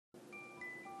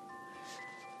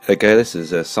Okay, this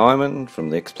is Simon from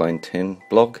the Xplane 10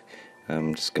 blog.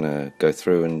 I'm just going to go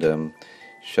through and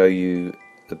show you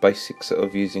the basics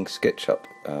of using Sketchup.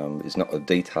 It's not a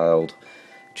detailed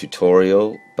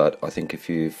tutorial, but I think if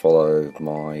you follow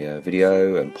my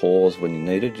video and pause when you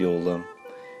need it, you'll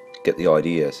get the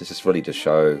idea. So this is really to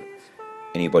show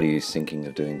anybody who's thinking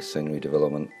of doing scenery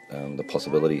development the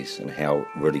possibilities and how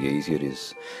really easy it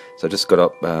is. So I just got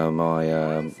up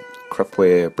my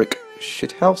crapware brick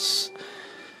shithouse.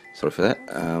 Sorry for that.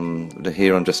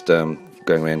 Here I'm just going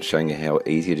around showing you how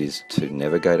easy it is to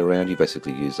navigate around. You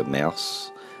basically use a mouse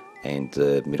and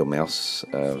the middle mouse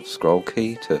scroll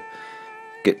key to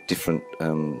get different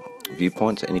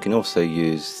viewpoints, and you can also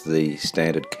use the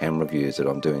standard camera views that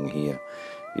I'm doing here.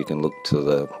 You can look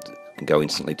to go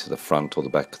instantly to the front or the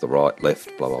back, the right,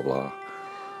 left, blah blah blah.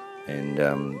 And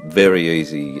very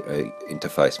easy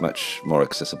interface, much more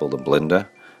accessible than Blender.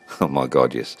 Oh my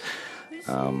god, yes.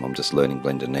 I'm just learning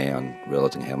Blender now and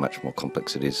realising how much more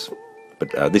complex it is.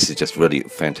 But this is just really a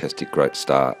fantastic, great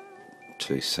start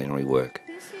to scenery work.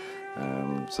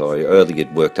 So I earlier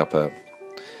had worked up a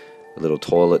little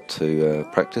toilet to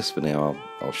practice, but now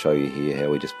I'll show you here how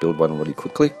we just build one really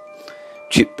quickly.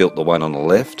 Chip built the one on the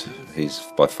left. He's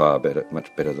by far better,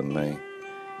 much better than me.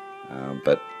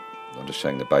 But I'm just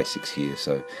showing the basics here,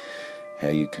 so how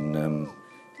you can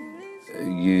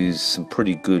use some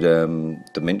pretty good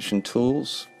dimension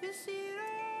tools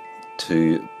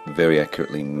to very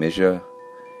accurately measure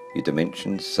your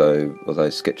dimensions. So although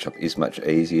SketchUp is much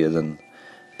easier than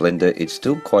Blender, it's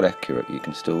still quite accurate. You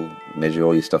can still measure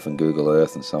all your stuff in Google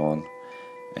Earth and so on,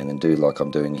 and then do like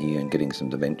I'm doing here and getting some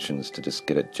dimensions to just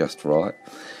get it just right.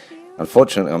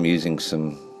 Unfortunately, I'm using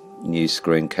some new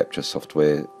screen capture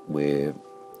software where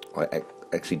I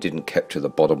actually didn't capture the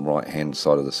bottom right hand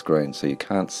side of the screen, so you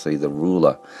can't see the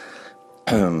ruler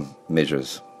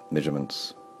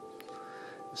measurements.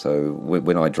 So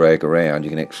when I drag around, you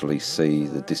can actually see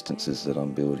the distances that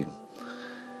I'm building.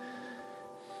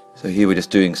 So here we're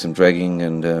just doing some dragging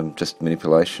and just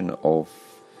manipulation of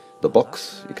the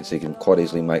box. You can see you can quite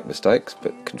easily make mistakes,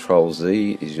 but Control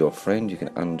Z is your friend. You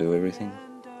can undo everything.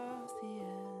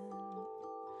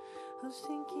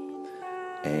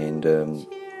 And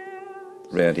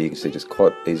around here you can see just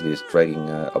quite easily just dragging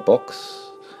a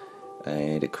box,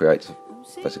 and it creates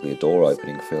basically a door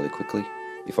opening fairly quickly.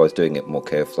 If I was doing it more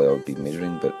carefully I would be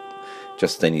measuring, but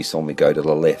just then you saw me go to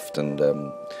the left and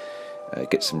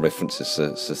get some references,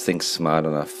 so think smart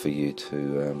enough for you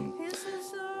to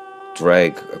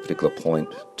drag a particular point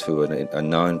to a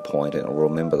known point, and it'll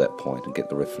remember that point and get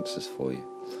the references for you.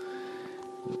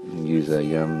 Use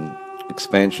a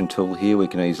expansion tool here. We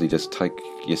can easily just take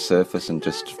your surface and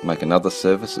just make another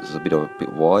surface that's a bit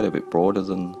wider, a bit broader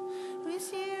than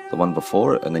the one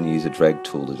before it, and then use a drag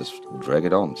tool to just drag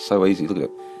it on. So easy, look at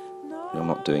it. I'm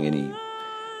not doing any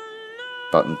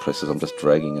button presses, I'm just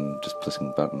dragging and just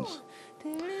pressing buttons.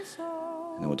 And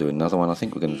then we'll do another one. I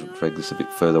think we're going to drag this a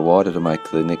bit further wider to make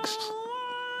the next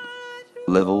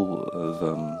level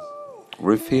of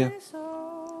roof here.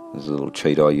 There's a little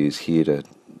cheat I use here to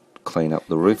clean up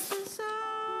the roof.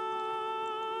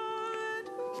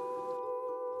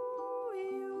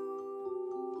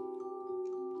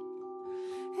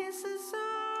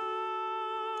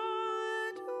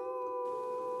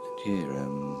 Yeah,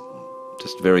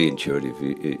 just very intuitive.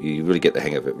 You really get the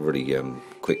hang of it really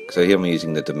quick. So here I'm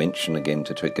using the dimension again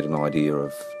to get an idea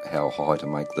of how high to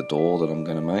make the door that I'm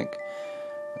going to make.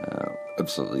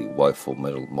 Absolutely woeful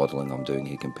modelling I'm doing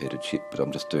here compared to Chip, but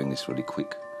I'm just doing this really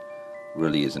quick.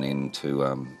 Really is an end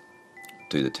to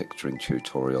do the texturing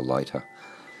tutorial later.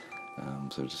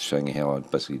 So just showing you how I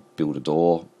basically build a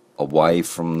door away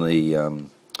from the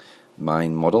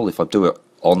main model. If I do it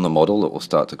on the model, it will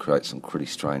start to create some pretty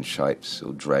strange shapes.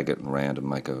 It'll drag it around and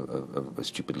make a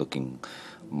stupid looking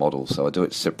model. So I do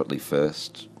it separately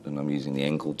first, and I'm using the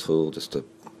angle tool just to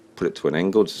put it to an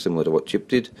angle, similar to what Chip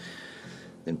did,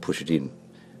 then push it in. Now,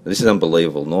 this is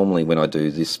unbelievable. Normally when I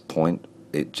do this point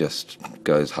it just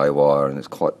goes haywire and it's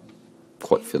quite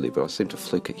fiddly, but I seem to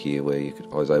fluke it here where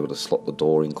I was able to slot the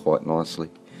door in quite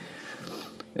nicely.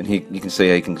 And here you can see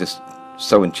how you can just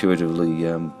so intuitively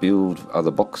build other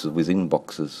boxes within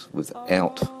boxes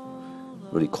without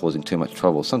really causing too much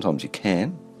trouble. Sometimes you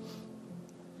can.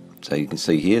 So you can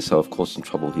see here, so I've caused some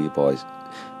trouble here by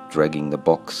dragging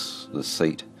the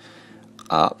seat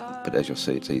up, but as you'll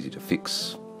see it's easy to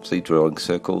fix. See, drawing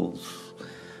circles,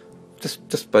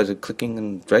 just basically clicking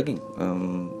and dragging.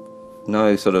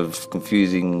 No sort of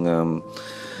confusing, how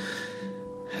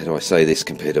do I say this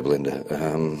compared to Blender,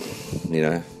 you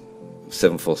know,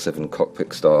 747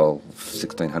 cockpit style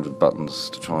 1600 buttons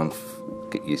to try and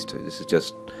get used to. This is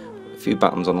just a few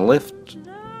buttons on the left,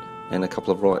 and a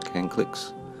couple of right hand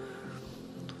clicks.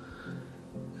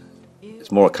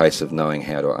 It's more a case of knowing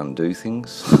how to undo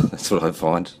things. That's what I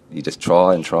find. You just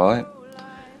try and try it.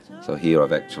 So here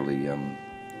I've actually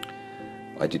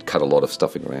I did cut a lot of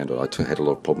stuffing around it. I had a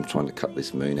lot of problems trying to cut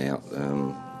this moon out,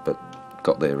 but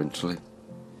got there eventually.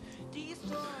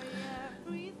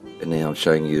 And now I'm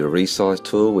showing you the resize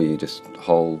tool, where you just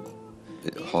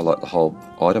highlight the whole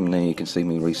item. Now you can see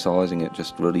me resizing it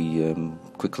just really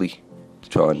quickly to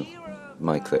try and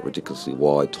make that ridiculously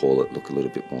wide toilet look a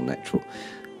little bit more natural.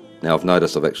 Now I've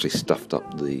noticed I've actually stuffed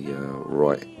up the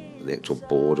actual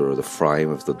border of the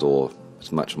frame of the door.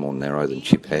 It's much more narrow than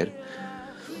Chip had.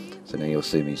 So now you'll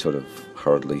see me sort of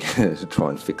hurriedly try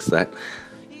and fix that.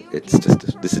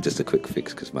 This is just a quick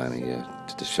fix, because mainly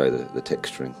to just show the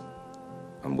texturing.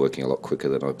 I'm working a lot quicker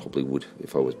than I probably would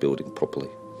if I was building properly.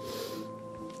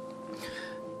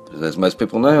 But as most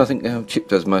people know, I think Chip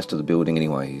does most of the building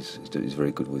anyway. He's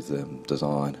very good with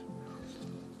design.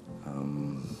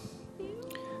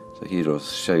 So here I'll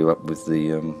show you up with the,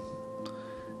 you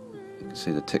can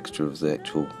see the texture of the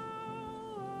actual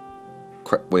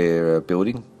crapware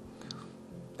building.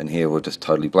 And here we're just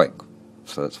totally blank.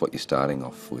 So that's what you're starting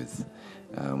off with.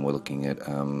 We're looking at...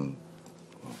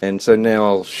 and so now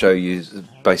I'll show you the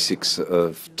basics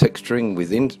of texturing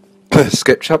within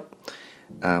SketchUp.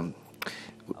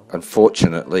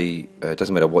 Unfortunately, it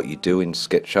doesn't matter what you do in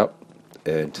SketchUp,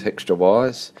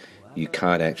 texture-wise, you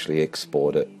can't actually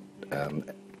export it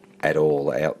at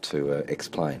all out to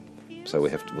Xplane. So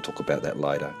we'll talk about that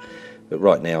later. But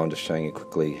right now I'm just showing you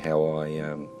quickly how I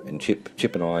and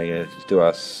Chip and I do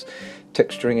our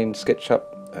texturing in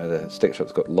SketchUp. The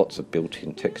SketchUp's got lots of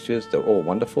built-in textures. They're all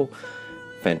wonderful,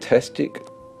 fantastic.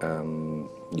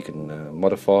 You can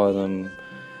modify them.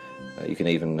 You can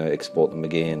even export them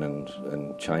again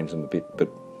and change them a bit. But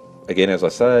again, as I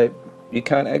say, you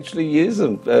can't actually use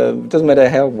them. It doesn't matter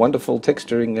how wonderful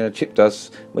texturing Chip does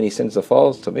when he sends the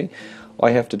files to me.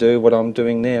 I have to do what I'm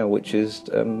doing now, which is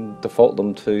default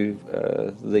them to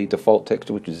the default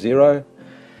texture, which is 0,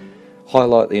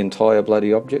 highlight the entire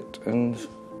bloody object and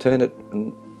turn it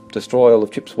and destroy all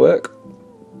of Chip's work.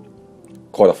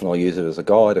 Quite often I use it as a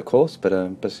guide, of course,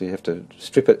 but basically you have to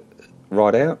strip it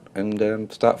right out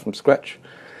and start from scratch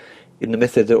in the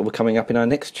method that will be coming up in our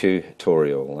next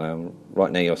tutorial.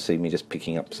 Right now you'll see me just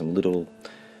picking up some little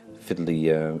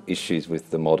fiddly issues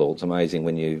with the model. It's amazing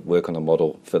when you work on a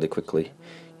model fairly quickly.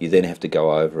 You then have to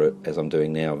go over it, as I'm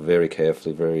doing now, very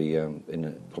carefully, very in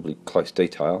a probably close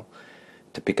detail,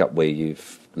 to pick up where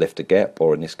you've left a gap,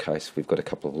 or in this case we've got a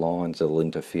couple of lines that will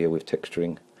interfere with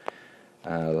texturing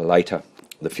later.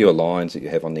 The fewer lines that you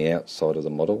have on the outside of the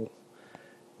model,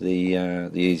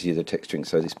 the easier the texturing.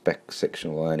 So this back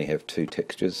section will only have 2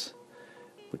 textures,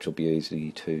 which will be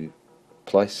easy to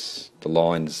place the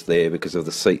lines there because of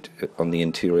the seat on the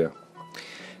interior.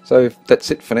 So that's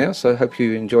it for now. So I hope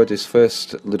you enjoyed this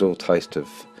first little taste of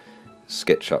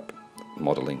SketchUp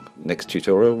modeling. Next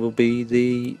tutorial will be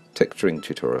the texturing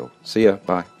tutorial. See ya,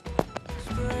 bye.